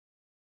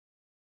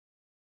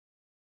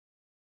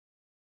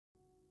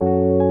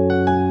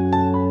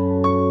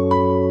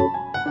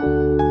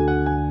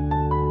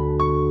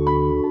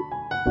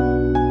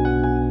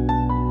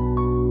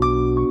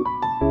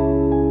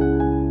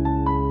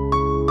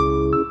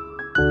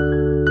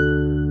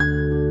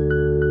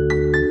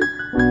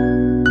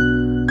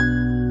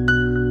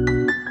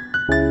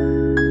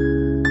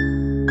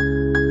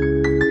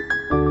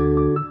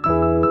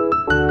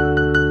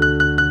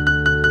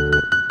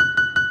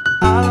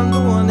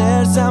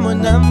tudtam, hogy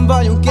nem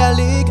vagyunk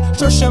elég.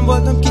 Sosem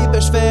voltam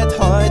képes fejet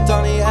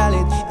hajtani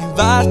eléd. Én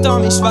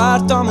vártam és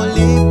vártam, hogy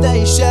lépte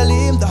is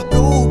elém, de a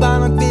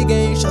próbának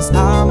vége és az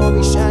álmom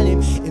is enyém.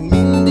 Én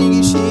mindig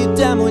is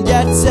hittem, hogy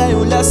egyszer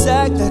jó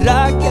leszek, de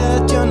rá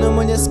kellett jönnöm,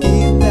 hogy ez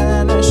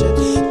képtelen eset.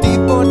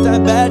 Tiportál,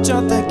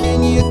 becsatál,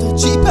 kinyílt a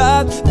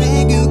csipát,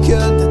 végül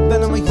költett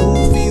bennem a jó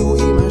fiú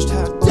imest.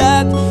 Hát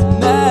tedd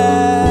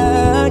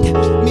meg,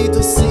 mit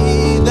a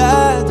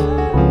szíved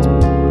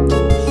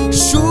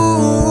súg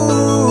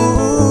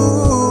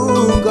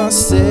a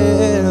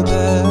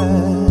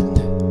szélben,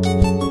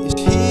 és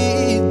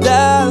hidd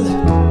el,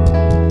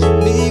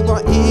 még ma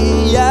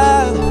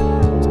éjjel,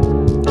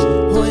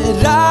 hogy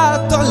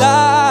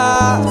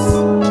rátalálsz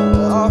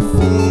a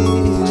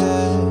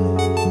félre.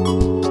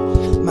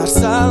 Már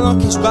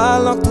szállnak és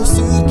bálnak, túl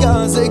szürke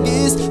az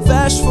egész.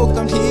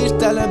 Felsfogtam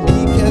hirtelen,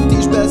 miket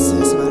is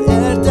beszélsz. Már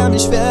értem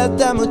és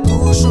féltem, hogy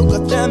túl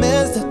sokat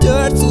remélsz, de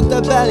törtsz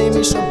utána belém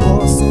és a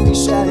bosszú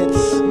is elér.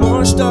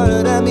 Most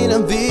arra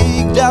remélem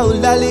végre, hogy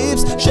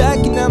lelépsz.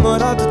 Senki nem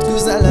maradhat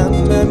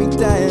közelemben, míg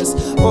te élsz.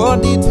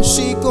 Ordítva,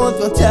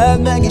 síkoltva, tedd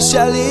meg és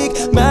elég.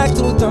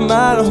 Megtudtam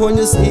már, hogy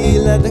az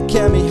életed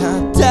kemény.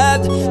 Hát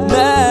tedd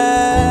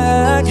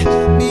meg,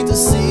 mit a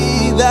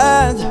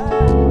szíved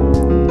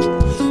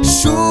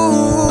súg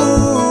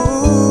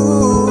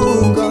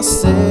a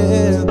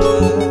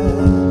szélben.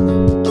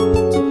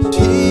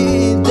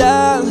 Hidd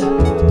el,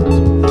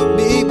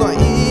 még ma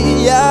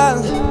éjjel,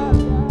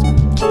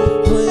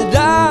 hogy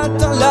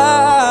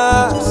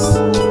rátalálsz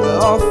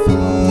a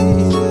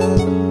félre.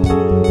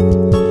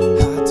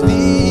 Hát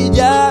vigy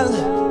el,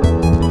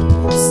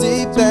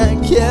 szépen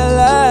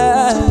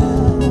kérlek,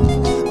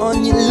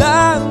 annyi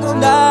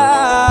lángon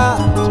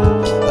át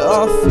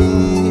a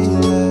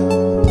félre.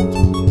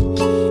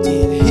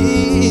 Én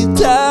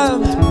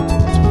hittem,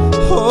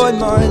 hogy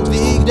majd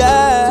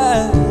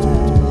végre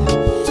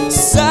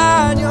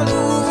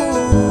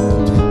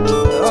szárnyalunk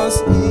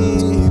az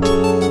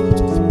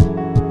égben.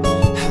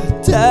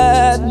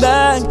 Hát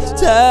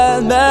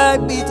tedd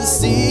meg, mit a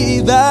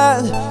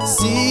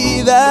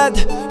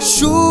szíved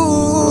súg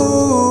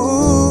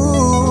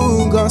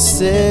a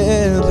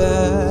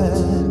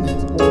szélben.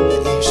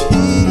 És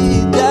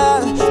hidd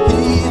el,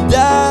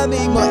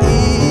 még ma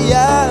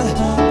éjjel,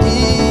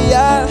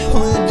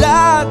 hogy